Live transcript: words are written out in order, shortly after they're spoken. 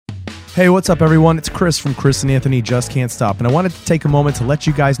Hey, what's up, everyone? It's Chris from Chris and Anthony Just Can't Stop, and I wanted to take a moment to let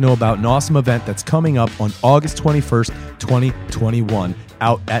you guys know about an awesome event that's coming up on August 21st, 2021,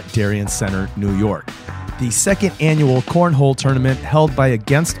 out at Darien Center, New York. The second annual Cornhole Tournament held by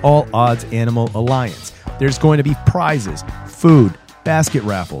Against All Odds Animal Alliance. There's going to be prizes, food, basket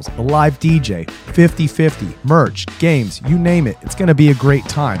raffles, a live DJ, 50-50, merch, games, you name it. It's going to be a great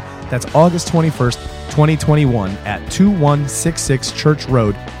time. That's August 21st, 2021 at 2166 Church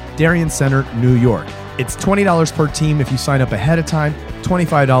Road, Darien Center, New York. It's $20 per team if you sign up ahead of time,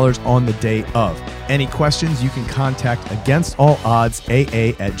 $25 on the day of. Any questions, you can contact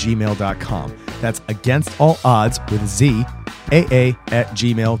againstalloddsAA@gmail.com. That's againstallodds with Z,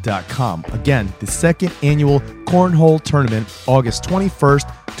 AA@gmail.com. Again, the second annual Cornhole Tournament, August 21st,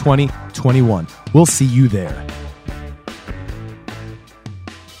 2021. We'll see you there.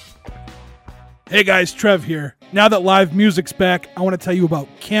 Hey guys, Trev here. Now that live music's back, I want to tell you about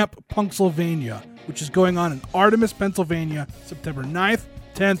Camp Punksylvania, which is going on in Artemis, Pennsylvania, September 9th,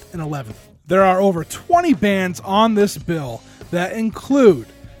 10th, and 11th. There are over 20 bands on this bill that include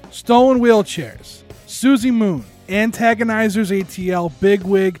Stolen Wheelchairs, Susie Moon, Antagonizers ATL, Big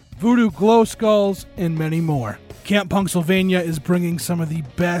Wig, Voodoo Glow Skulls, and many more. Camp Punksylvania is bringing some of the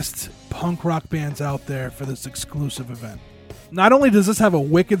best punk rock bands out there for this exclusive event. Not only does this have a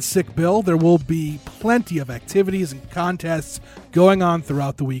wicked sick bill, there will be plenty of activities and contests going on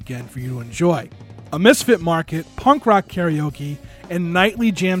throughout the weekend for you to enjoy. A misfit market, punk rock karaoke, and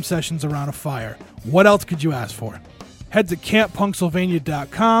nightly jam sessions around a fire. What else could you ask for? Head to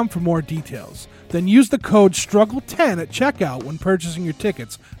camppunksylvania.com for more details. Then use the code STRUGGLE10 at checkout when purchasing your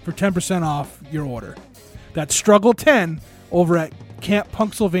tickets for 10% off your order. That's STRUGGLE10 over at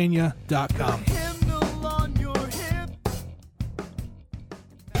camppunksylvania.com.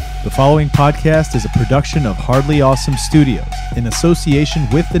 The following podcast is a production of Hardly Awesome Studios in association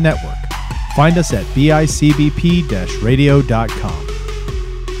with the network. Find us at bicbp-radio.com.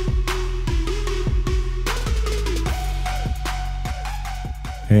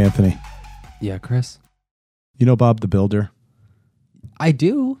 Hey, Anthony. Yeah, Chris? You know Bob the Builder? I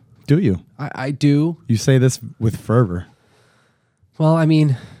do. Do you? I do. You say this with fervor. Well, I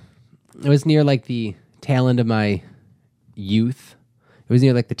mean, it was near like the tail end of my youth. It was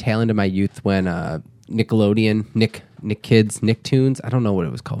near like the tail end of my youth when Nickelodeon, Nick Kids, Nicktoons, I don't know what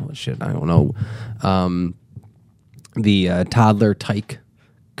it was called. Shit, I don't know. The toddler tyke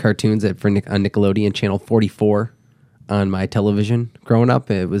cartoons on Nickelodeon, channel 44 on my television growing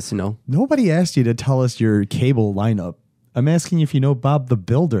up. It was, Nobody asked you to tell us your cable lineup. I'm asking you if you know Bob the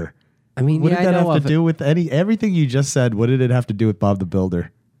Builder. I mean, what did that have to do with everything you just said? What did it have to do with Bob the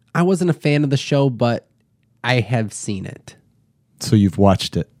Builder? I wasn't a fan of the show, but I have seen it. So you've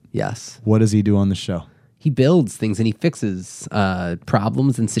watched it? Yes. What does he do on the show? He builds things and he fixes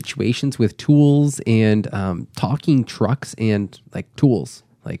problems and situations with tools and talking trucks and like tools.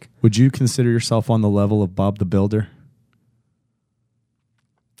 Like, would you consider yourself on the level of Bob the Builder?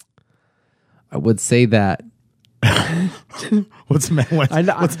 I would say that. What's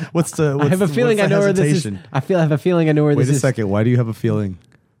the? I have a feeling I know where this is. I have a feeling I know where this is. Wait a second. Why do you have a feeling?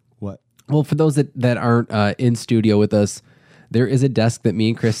 What? Well, for those that aren't in studio with us, there is a desk that me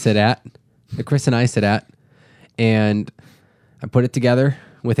and Chris sit at, that Chris and I sit at, and I put it together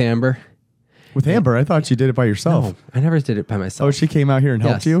with Amber. With Amber? I thought you did it by yourself. No, I never did it by myself. Oh, she came out here and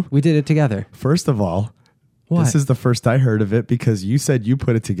helped you? We did it together. First of all, what? This is the first I heard of it because you said you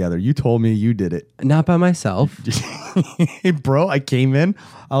put it together. You told me you did it. Not by myself. Hey, bro, I came in.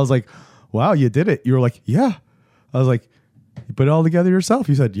 I was like, wow, you did it. You were like, yeah. I was like, you put it all together yourself.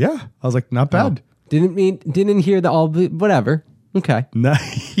 You said, yeah. I was like, not bad. Oh. Didn't hear whatever. Okay. No,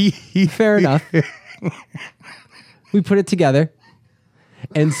 fair enough. We put it together.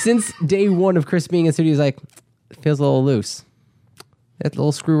 And since day one of Chris being in studio, he's like, it feels a little loose. That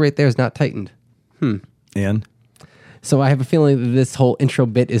little screw right there is not tightened. And? So I have a feeling that this whole intro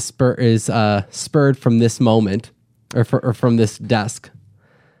bit is spurred from this moment or from this desk.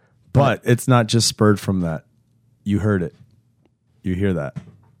 But it's not just spurred from that. You heard it. You hear that.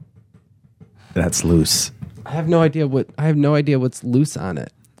 That's loose. I have no idea what's loose on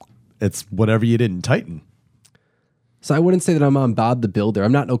it. It's whatever you didn't tighten. So I wouldn't say that I'm on Bob the Builder.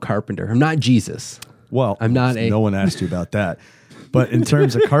 I'm not no carpenter. I'm not Jesus. Well, I'm not no one asked you about that. But in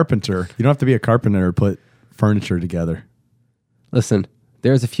terms of carpenter, you don't have to be a carpenter to put furniture together. Listen,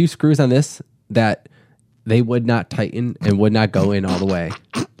 there's a few screws on this that they would not tighten and would not go in all the way.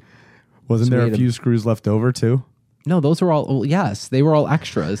 Wasn't there a few screws left over too? No, those were all, well, yes, they were all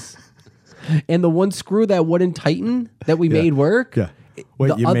extras. And the one screw that wouldn't tighten that we made work. Yeah.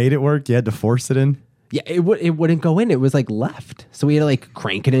 Wait, you made it work? You had to force it in? Yeah, it wouldn't go in. It was like left. So we had to like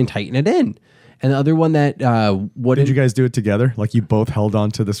crank it and tighten it in. And the other one that wouldn't. Did you guys do it together? Like you both held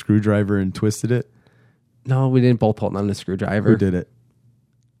on to the screwdriver and twisted it? No, we didn't both hold on the screwdriver. Who did it?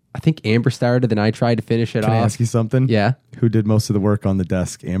 I think Amber started, then I tried to finish it Can off. I ask you something? Yeah. Who did most of the work on the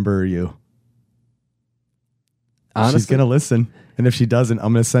desk, Amber or you? Honestly, She's going to listen. And if she doesn't,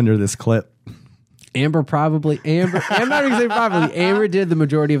 I'm going to send her this clip. Amber probably. Amber. I'm not going to say probably. Amber did the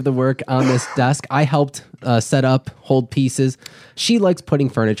majority of the work on this desk. I helped set up, hold pieces. She likes putting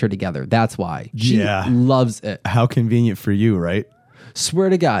furniture together. That's why. She loves it. How convenient for you, right? Swear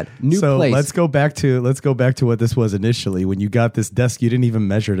to God, new so place. let's go back to what this was initially. When you got this desk, you didn't even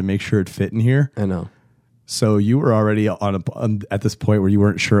measure to make sure it fit in here. I know. So you were already at this point where you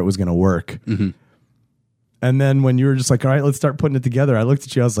weren't sure it was going to work. Mm-hmm. And then when you were just like, all right, let's start putting it together. I looked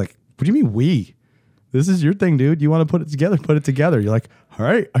at you. I was like, what do you mean we? This is your thing, dude. You want to put it together? Put it together. You're like, all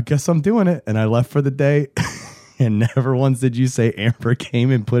right, I guess I'm doing it. And I left for the day. And never once did you say Amber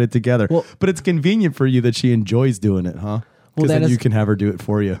came and put it together. Well, but it's convenient for you that she enjoys doing it, huh? Because then you can have her do it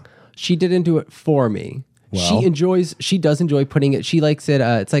for you. She didn't do it for me. Well, she does enjoy putting it. She likes it.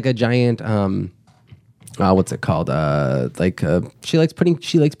 It's like a giant, what's it called? She likes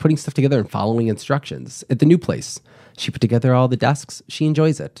putting stuff together and following instructions at the new place. She put together all the desks. She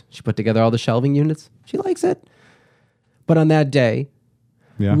enjoys it. She put together all the shelving units. She likes it. But on that day,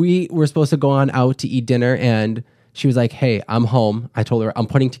 we were supposed to go on out to eat dinner, and she was like, hey, I'm home. I told her I'm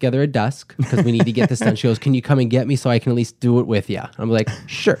putting together a desk because we need to get this done. She goes, can you come and get me so I can at least do it with you? I'm like,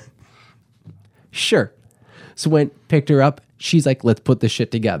 sure. So picked her up. She's like, let's put this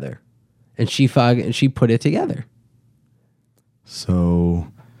shit together. And she put it together. So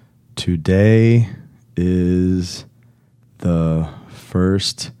today is the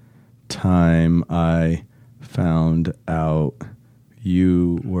first time I found out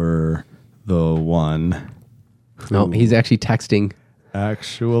you were the one. No, he's actually texting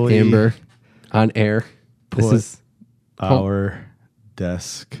Amber on air. This is our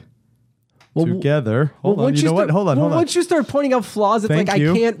desk together. Hold on. You know what? Hold on. Once you start pointing out flaws, it's I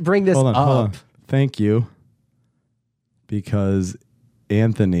can't bring this up. Hold on. Thank you. Because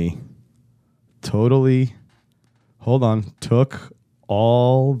Anthony totally, took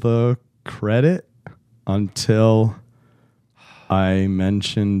all the credit until I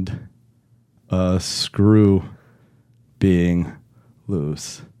mentioned a screw being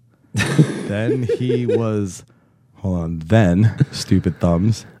loose. Then he was, stupid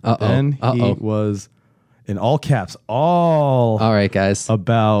thumbs. Then he was, in all caps, all right, guys,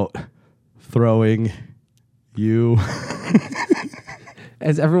 about throwing you.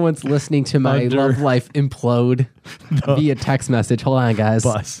 As everyone's listening to my love life implode via text message. Hold on, guys.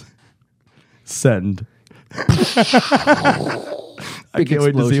 Bus. Send. I can't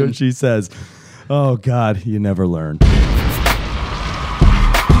wait to see what she says. Oh, God, you never learn.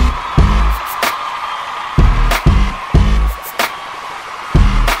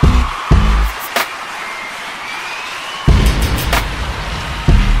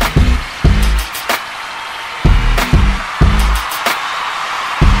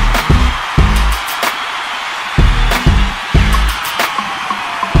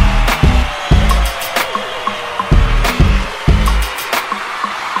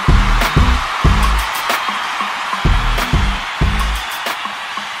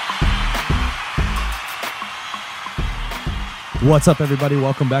 What's up, everybody?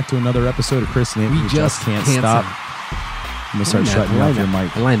 Welcome back to another episode of Chris and Anthony. We just can't stop. I'm going to start shutting off your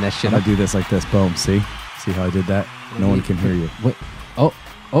mic. I line that shit I'm going to do this like this. Boom. See how I did that? No one can hear you. What? Oh,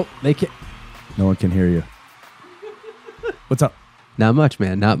 they can. No one can hear you. What's up? Not much,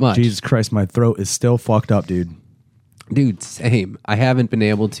 man. Not much. Jesus Christ, my throat is still fucked up, dude. Dude, same. I haven't been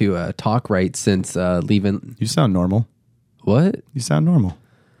able to talk right since leaving. You sound normal. What? You sound normal.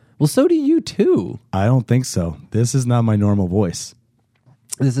 Well, so do you too. I don't think so. This is not my normal voice.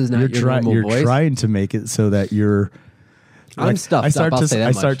 This is not your normal voice. You're trying to make it so that you're. I'm stuffed. I start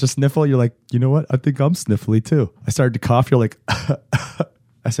to sniffle. You're like, you know what? I think I'm sniffly too. I started to cough. You're like,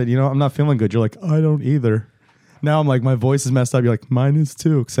 I said, I'm not feeling good. You're like, I don't either. Now I'm like, my voice is messed up. You're like, mine is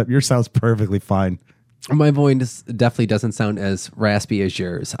too. Except yours sounds perfectly fine. My voice definitely doesn't sound as raspy as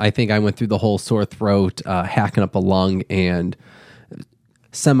yours. I think I went through the whole sore throat, hacking up a lung, and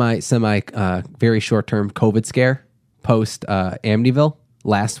semi very short term COVID scare post Amityville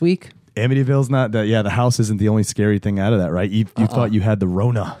last week. Amityville's not that. Yeah, the house isn't the only scary thing out of that, right? You thought you had the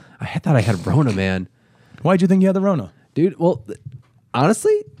Rona. I thought I had Rona, man. Why'd you think you had the Rona, dude? Well,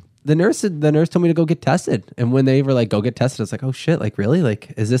 honestly, the nurse told me to go get tested, and when they were like, "Go get tested," I was like, "Oh shit! Like really?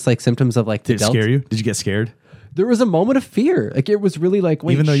 Like is this like symptoms of like?" Did it scare you? Did you get scared? there was a moment of fear. Like, it was really like,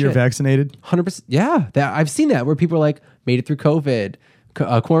 wait, Even though you're shit. vaccinated? 100%. Yeah. I've seen that where people are like, made it through COVID,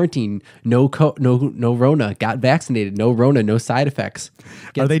 quarantine, no Rona, got vaccinated, no Rona, no side effects.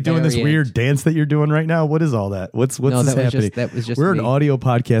 Are they doing this Variant. weird dance that you're doing right now? What is all that? What's No, this happening? that was just We're me. an audio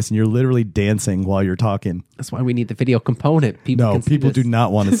podcast and you're literally dancing while you're talking. That's why we need the video component. People No, can see people this. do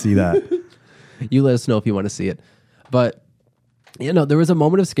not want to see that. You let us know if you want to see it. But, there was a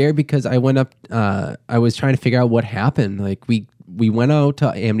moment of scare because I went up, I was trying to figure out what happened. Like, we went out to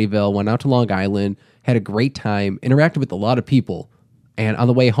Amityville, went out to Long Island, had a great time, interacted with a lot of people. And on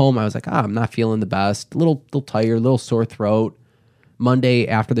the way home, I was like, I'm not feeling the best. A little tired, a little sore throat. Monday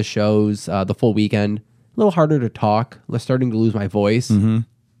after the shows, the full weekend, a little harder to talk. I was starting to lose my voice.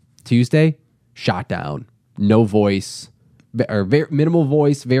 Tuesday, shot down. No voice, or very minimal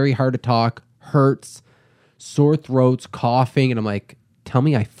voice, very hard to talk, hurts, sore throats, coughing. And I'm like, tell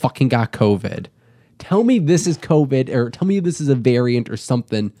me I fucking got COVID. Tell me this is COVID, or tell me this is a variant or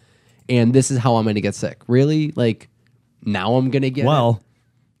something, and this is how I'm going to get sick. Really? Like, now I'm going to get it? Well,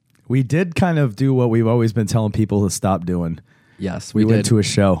 we did kind of do what we've always been telling people to stop doing. Yes, We we went did. to a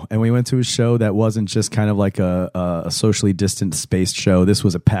show, and we went to a show that wasn't just kind of like a socially distant spaced show. This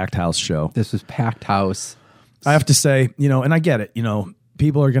was a packed house show. This was packed house. I have to say, and I get it,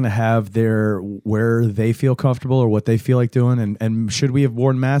 people are going to have their where they feel comfortable or what they feel like doing. And should we have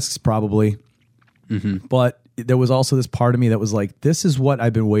worn masks? Probably. But there was also this part of me that was like, this is what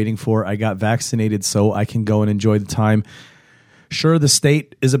I've been waiting for. I got vaccinated so I can go and enjoy the time. Sure, the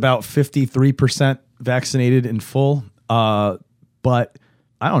state is about 53% vaccinated in full. But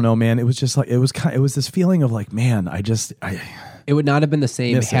I don't know, man. It was just like, it was this feeling of like, man, It would not have been the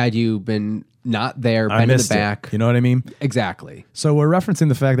same Miss it. had you been not there, I been in the missed it. back. You know what I mean? Exactly. So we're referencing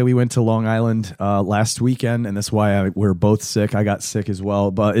the fact that we went to Long Island last weekend, and that's why we're both sick. I got sick as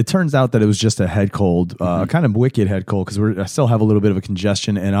well, but it turns out that it was just a head cold, kind of wicked head cold, because I still have a little bit of a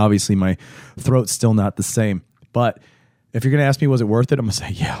congestion, and obviously my throat's still not the same. But if you're going to ask me, was it worth it? I'm going to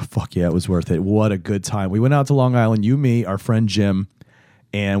say, yeah, fuck yeah, it was worth it. What a good time. We went out to Long Island, you, me, our friend Jim,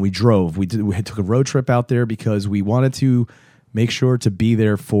 and we drove. We took a road trip out there because we wanted to make sure to be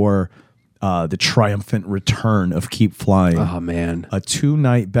there for the triumphant return of Keep Flying. Oh, man. A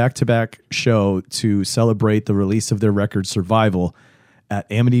 2-night back-to-back show to celebrate the release of their record Survival at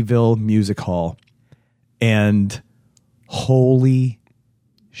Amityville Music Hall. And holy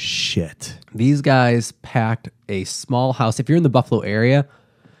shit. These guys packed a small house. If you're in the Buffalo area,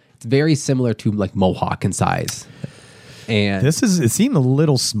 it's very similar to like Mohawk in size. And It seemed a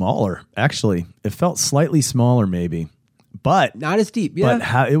little smaller, actually. It felt slightly smaller, maybe. But not as deep.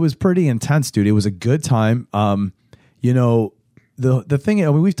 Yeah. it was pretty intense, dude. It was a good time. The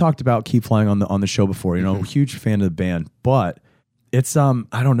thing, we've talked about Keep Flying on the show before, huge fan of the band, but it's, I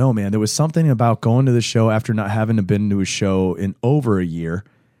don't know, man. There was something about going to the show after not having been to a show in over a year.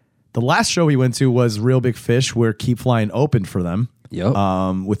 The last show we went to was Real Big Fish, where Keep Flying opened for them.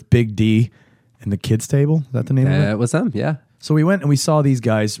 Yep. With Big D and the Kids Table. Is that the name of it? It was them. Yeah. So we went and we saw these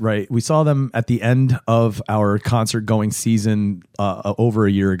guys, right? We saw them at the end of our concert going season over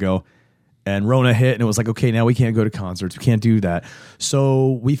a year ago, and Rona hit, and it was like, okay, now we can't go to concerts. We can't do that.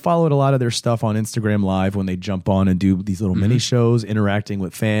 So we followed a lot of their stuff on Instagram Live when they jump on and do these little mini shows, interacting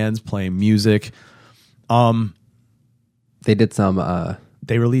with fans, playing music. They did some.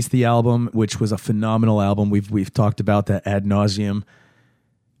 They released the album, which was a phenomenal album. We've talked about that ad nauseum.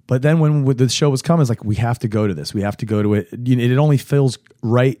 But then when the show was coming, it's like, we have to go to this. We have to go to it. It only feels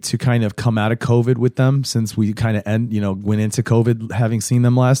right to kind of come out of COVID with them, since we kind of went into COVID having seen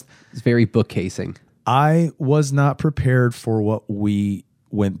them last. It's very bookcasing. I was not prepared for what we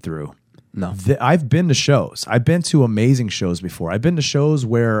went through. No. I've been to shows. I've been to amazing shows before. I've been to shows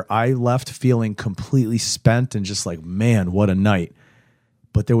where I left feeling completely spent and just like, man, what a night.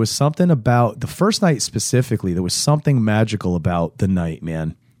 But there was something about the first night specifically. There was something magical about the night,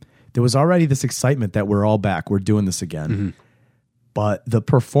 man. There was already this excitement that we're all back. We're doing this again. Mm-hmm. But the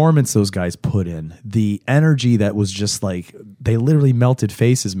performance those guys put in, the energy that was just like, they literally melted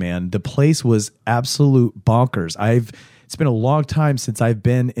faces, man. The place was absolute bonkers. It's been a long time since I've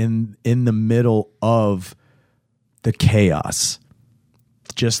been in the middle of the chaos.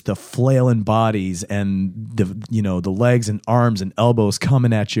 Just the flailing bodies and the legs and arms and elbows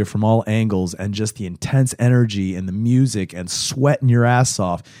coming at you from all angles, and just the intense energy and the music and sweating your ass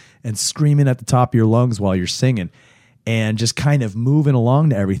off and screaming at the top of your lungs while you're singing and just kind of moving along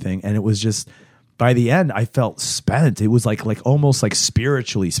to everything. And it was just, by the end, I felt spent. It was like almost like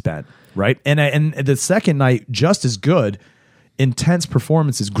spiritually spent, right? And the second night, just as good. intense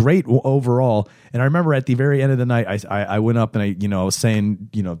performances, great overall. And I remember at the very end of the night, I went up and I was saying,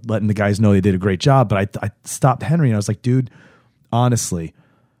 letting the guys know they did a great job. But I stopped Henry and I was like, dude, honestly,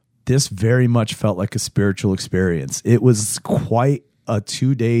 this very much felt like a spiritual experience. It was quite a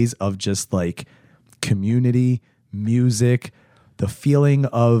 2 days of just like community, music, the feeling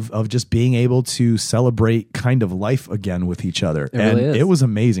of just being able to celebrate kind of life again with each other. It was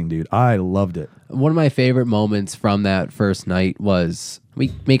amazing, dude. I loved it. One of my favorite moments from that first night was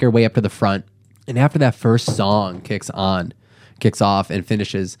we make our way up to the front, and after that first song kicks off and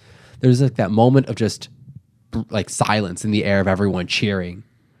finishes, there's like that moment of just like silence in the air of everyone cheering.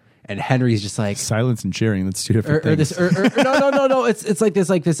 And Henry's just like silence and cheering. That's two different things. No. It's like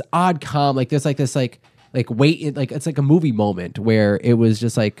this odd calm. Like there's like this like wait. Like it's like a movie moment where it was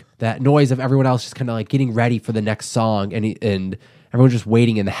just like that noise of everyone else just kind of like getting ready for the next song, and everyone's just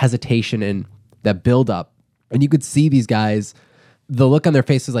waiting, and the hesitation and that build up. And you could see these guys, the look on their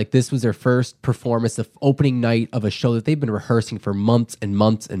faces like this was their first performance, the opening night of a show that they've been rehearsing for months and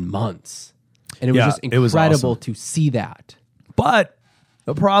months and months. And it was just incredible to see that. But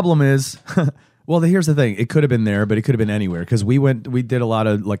the problem is, well, here's the thing. It could have been there, but it could have been anywhere because we did a lot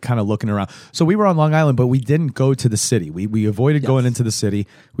of like kind of looking around. So we were on Long Island, but we didn't go to the city. We avoided going into the city.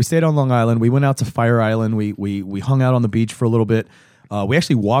 We stayed on Long Island. We went out to Fire Island. We hung out on the beach for a little bit. We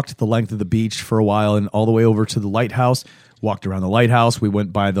actually walked the length of the beach for a while and all the way over to the lighthouse, walked around the lighthouse. We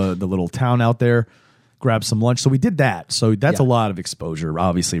went by the little town out there, grabbed some lunch. So we did that. So that's a lot of exposure,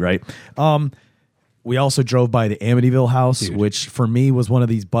 obviously, right? We also drove by the Amityville house, which for me was one of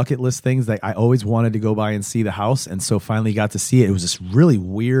these bucket list things that I always wanted to go by and see the house. And so finally got to see it. It was this really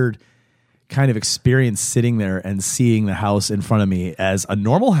weird kind of experience sitting there and seeing the house in front of me as a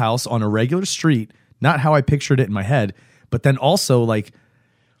normal house on a regular street, not how I pictured it in my head, but then also like,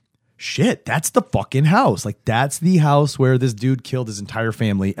 shit, that's the fucking house. Like that's the house where this dude killed his entire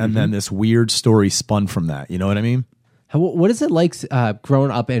family. And then this weird story spun from that. You know what I mean? What is it like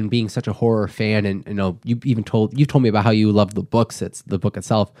growing up and being such a horror fan? And you told me about how you love the books. It's the book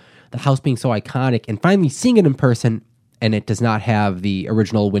itself, the house being so iconic, and finally seeing it in person, and it does not have the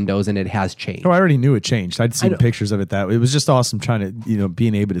original windows, and it has changed. Oh, I already knew it changed. I'd seen pictures of it. That it was just awesome trying to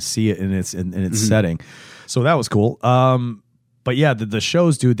being able to see it in its setting. So that was cool. But yeah, the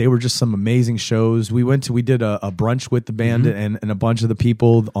shows, dude, they were just some amazing shows. We did a brunch with the band and a bunch of the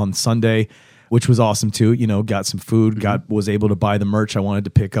people on Sunday, which was awesome too. Got some food, was able to buy the merch I wanted to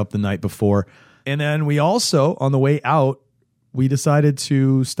pick up the night before. And then we also, on the way out, we decided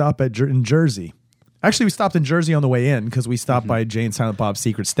to stop in Jersey. Actually, we stopped in Jersey on the way in because we stopped by Jay and Silent Bob's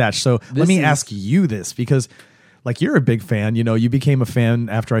Secret Stash. So let me ask you this, because like you're a big fan, you became a fan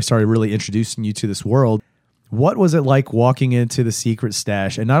after I started really introducing you to this world. What was it like walking into the Secret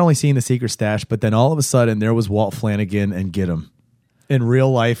Stash and not only seeing the Secret Stash, but then all of a sudden there was Walt Flanagan and Get 'Em in real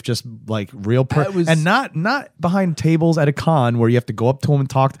life, just like real and not behind tables at a con where you have to go up to them and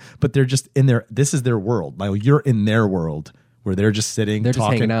talk, but they're just in there. This is their world. Like you're in their world where they're just sitting, they're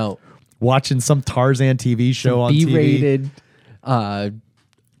talking, just hanging out, watching some Tarzan TV show on B-rated, TV.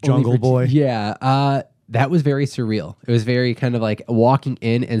 Jungle Boy. Yeah. That was very surreal. It was very kind of like walking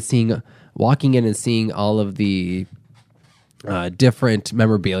in and seeing all of the different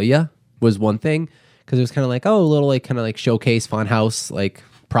memorabilia was one thing. Because it was kind of like, a little like kind of like showcase funhouse, like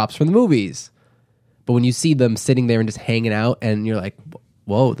props from the movies. But when you see them sitting there and just hanging out, and you're like,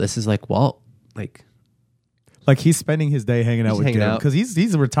 whoa, this is like Walt. Like he's spending his day hanging out with Kevin because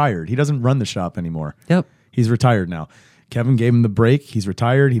he's retired. He doesn't run the shop anymore. Yep. He's retired now. Kevin gave him the break. He's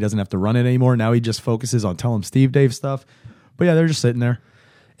retired. He doesn't have to run it anymore. Now he just focuses on Tell 'Em Steve Dave stuff. But yeah, they're just sitting there.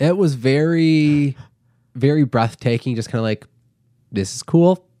 It was very, very breathtaking. Just kind of like, this is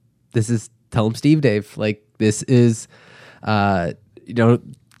cool. This is Tell 'Em Steve Dave. Like this is,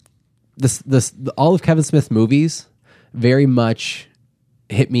 this all of Kevin Smith's movies very much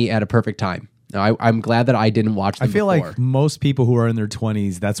hit me at a perfect time. Now, I'm glad that I didn't watch them. I feel before. like most people who are in their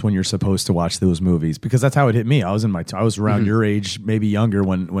 20s, that's when you're supposed to watch those movies because that's how it hit me. I was around your age, maybe younger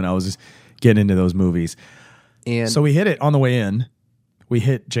when I was getting into those movies. And so we hit it on the way in. We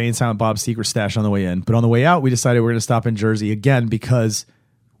hit Jay and Silent Bob's Secret Stash on the way in, but on the way out, we decided we're going to stop in Jersey again because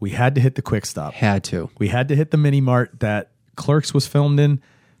we had to hit the Quick Stop. We had to hit the Mini Mart that Clerks was filmed in,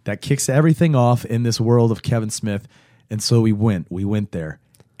 that kicks everything off in this world of Kevin Smith. And so we went there.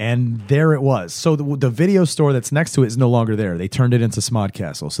 And there it was. So the video store that's next to it is no longer there. They turned it into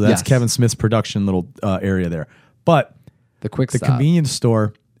Smodcastle. So that's Kevin Smith's production little area there. But the convenience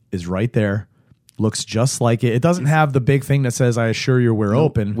store is right there. Looks just like it. It doesn't have the big thing that says, I assure you we're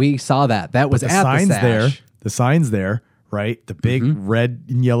open. We saw that. That was the at signs the Stash. there. The sign's there, right? The big red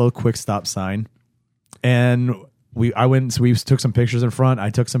and yellow Quick Stop sign. And I went, so we took some pictures in front. I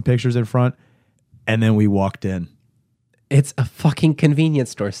took some pictures in front, and then we walked in. It's a fucking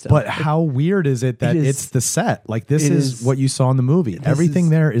convenience store still. But how weird is it that it's the set? Like, this is what you saw in the movie. Everything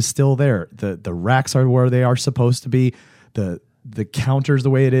there is still there. The racks are where they are supposed to be. The counter's the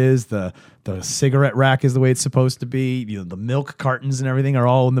way it is. The cigarette rack is the way it's supposed to be. You know, the milk cartons and everything are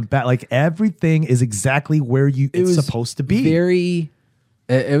all in the back. Like, everything is exactly where it's supposed to be.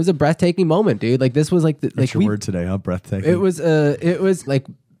 It was a breathtaking moment, dude. Like, this was like That's your word today, huh? Breathtaking. It was like,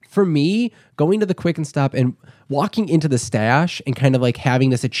 for me, going to the Quick and Stop and walking into the stash and kind of like having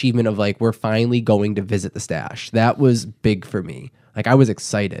this achievement of like, we're finally going to visit the stash. That was big for me. Like, I was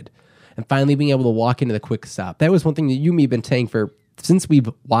excited. And finally being able to walk into the Quick Stop. That was one thing that you and me have been saying since we've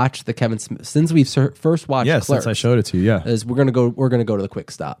watched the Kevin Smith, since we've first watched Clerks. Since I showed it to you, yeah. Is we're gonna go to the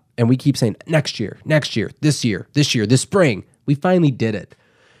Quick Stop. And we keep saying next year, this spring. We finally did it.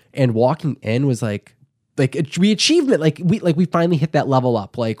 And walking in was like we achievement, we finally hit that level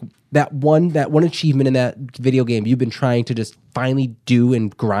up. Like that one achievement in that video game you've been trying to just finally do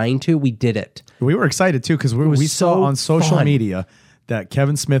and grind to, we did it. We were excited too, because we saw on social media that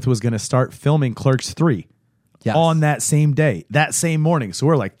Kevin Smith was going to start filming Clerks 3 on that same day, that same morning. So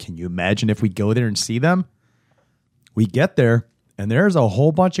we're like, can you imagine if we go there and see them? We get there, and there's a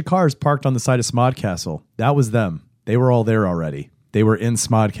whole bunch of cars parked on the side of Smodcastle. That was them. They were all there already. They were in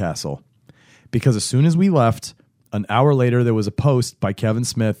Smodcastle. Because as soon as we left, an hour later, there was a post by Kevin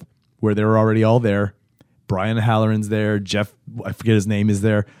Smith where they were already all there. Brian Halloran's there. Jeff, I forget his name, is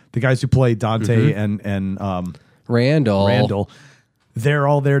there. The guys who play Dante and Randall. They're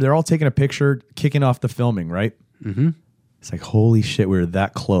all there. They're all taking a picture, kicking off the filming, right? Mm-hmm. It's like, holy shit, we were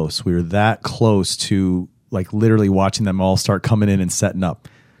that close. We were that close to like literally watching them all start coming in and setting up.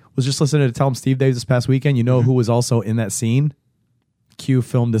 Was just listening to Tell 'em Steve Daves this past weekend. You know who was also in that scene? Q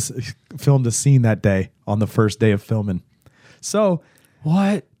filmed a scene that day on the first day of filming. So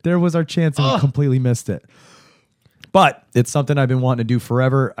what? There was our chance and we completely missed it. But it's something I've been wanting to do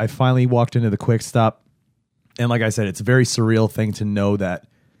forever. I finally walked into the Quick Stop. And like I said, it's a very surreal thing to know that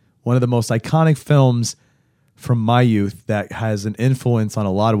one of the most iconic films from my youth that has an influence on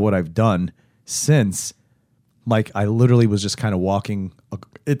a lot of what I've done since, like, I literally was just kind of walking.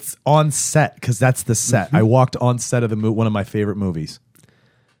 It's on set, because that's the set. Mm-hmm. I walked on set of one of my favorite movies.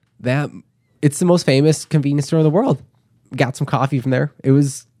 It's the most famous convenience store in the world. Got some coffee from there. We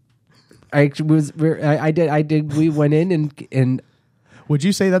went in and would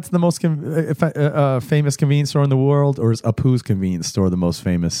you say that's the most famous convenience store in the world, or is Apu's convenience store the most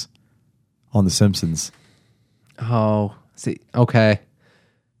famous on The Simpsons? Oh, see, okay.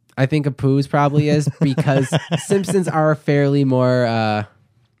 I think Apu's probably is, because Simpsons are fairly more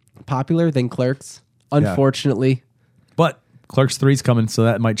popular than Clerks, unfortunately. Yeah. But Clerks 3's coming, so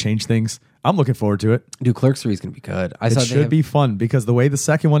that might change things. I'm looking forward to it. Dude, Clerks 3 is going to be good. It should be fun, because the way the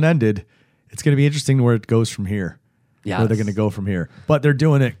second one ended, it's going to be interesting where it goes from here. Yeah, where they're going to go from here. But they're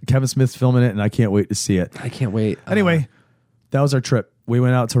doing it. Kevin Smith's filming it, and I can't wait to see it. I can't wait. Anyway, that was our trip. We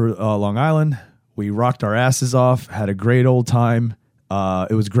went out to Long Island. We rocked our asses off, had a great old time.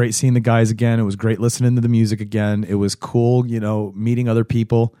 It was great seeing the guys again. It was great listening to the music again. It was cool, meeting other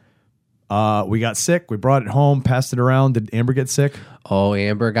people. We got sick. We brought it home, passed it around. Did Amber get sick? Oh,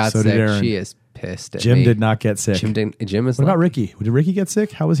 Amber got sick. She is pissed at Jim me. Did not get sick. Jim is. What about Ricky? Did Ricky get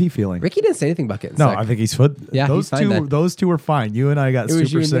sick? How was he feeling? Ricky didn't say anything about getting sick. No, I think he's fine. Yeah, those two. Those two were fine. You and I got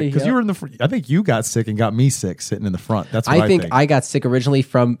super sick because you were in the. I think you got sick and got me sick sitting in the front. That's what I think. I got sick originally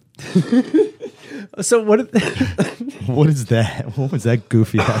from. So what? What is that? What was that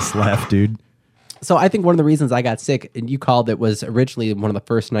goofy ass laugh, dude? So I think one of the reasons I got sick, and you called it, was originally one of the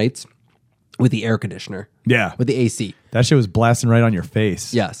first nights with the air conditioner. Yeah. With the AC. That shit was blasting right on your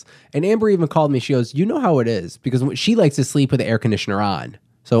face. Yes. And Amber even called me. She goes, you know how it is, because she likes to sleep with the air conditioner on.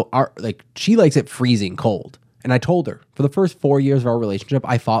 So she likes it freezing cold. And I told her, for the first 4 years of our relationship,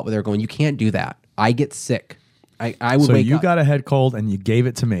 I fought with her going, you can't do that. I get sick. I would wake up. So you got a head cold and you gave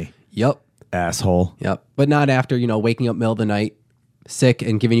it to me. Yep. Asshole. Yep. But not after, waking up middle of the night, sick,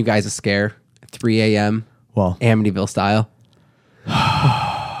 and giving you guys a scare at 3 a.m. Well, Amityville style.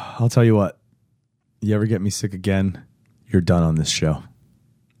 I'll tell you what. You ever get me sick again, you're done on this show.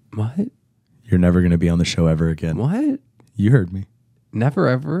 What? You're never going to be on the show ever again. What? You heard me. Never,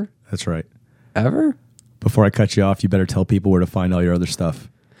 ever? That's right. Ever? Before I cut you off, you better tell people where to find all your other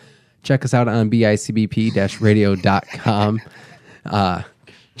stuff. Check us out on bicbp-radio.com.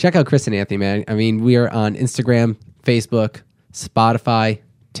 Check out Chris and Anthony, man. I mean, we are on Instagram, Facebook, Spotify,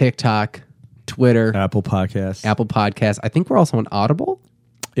 TikTok, Twitter. Apple Podcasts. I think we're also on Audible.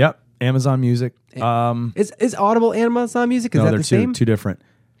 Yep. Amazon Music. Is Audible Amazon Music? Is that the same? Two different.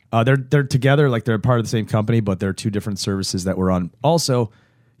 They're together, like they're part of the same company, but they're two different services that we're on. Also,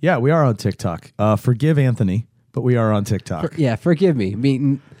 yeah, we are on TikTok. Forgive Anthony, but we are on TikTok. Forgive me. I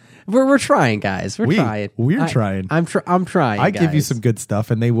mean, we're trying, guys. We're trying. We're trying. I'm trying. I give you some good stuff,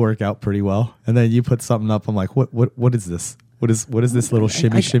 and they work out pretty well. And then you put something up. I'm like, what is this? What is this little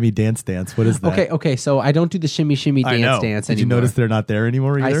shimmy dance? What is that? Okay. So I don't do the shimmy dance anymore. Did you notice they're not there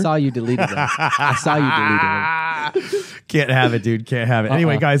anymore either? I saw you deleted them. Can't have it, dude. Can't have it.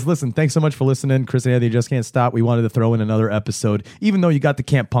 Anyway, guys, listen. Thanks so much for listening. Chris and Anthony Just Can't Stop. We wanted to throw in another episode, even though you got the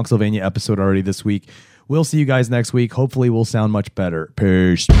Camp Punksylvania episode already this week. We'll see you guys next week. Hopefully, we'll sound much better.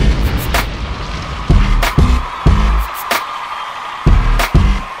 Peace.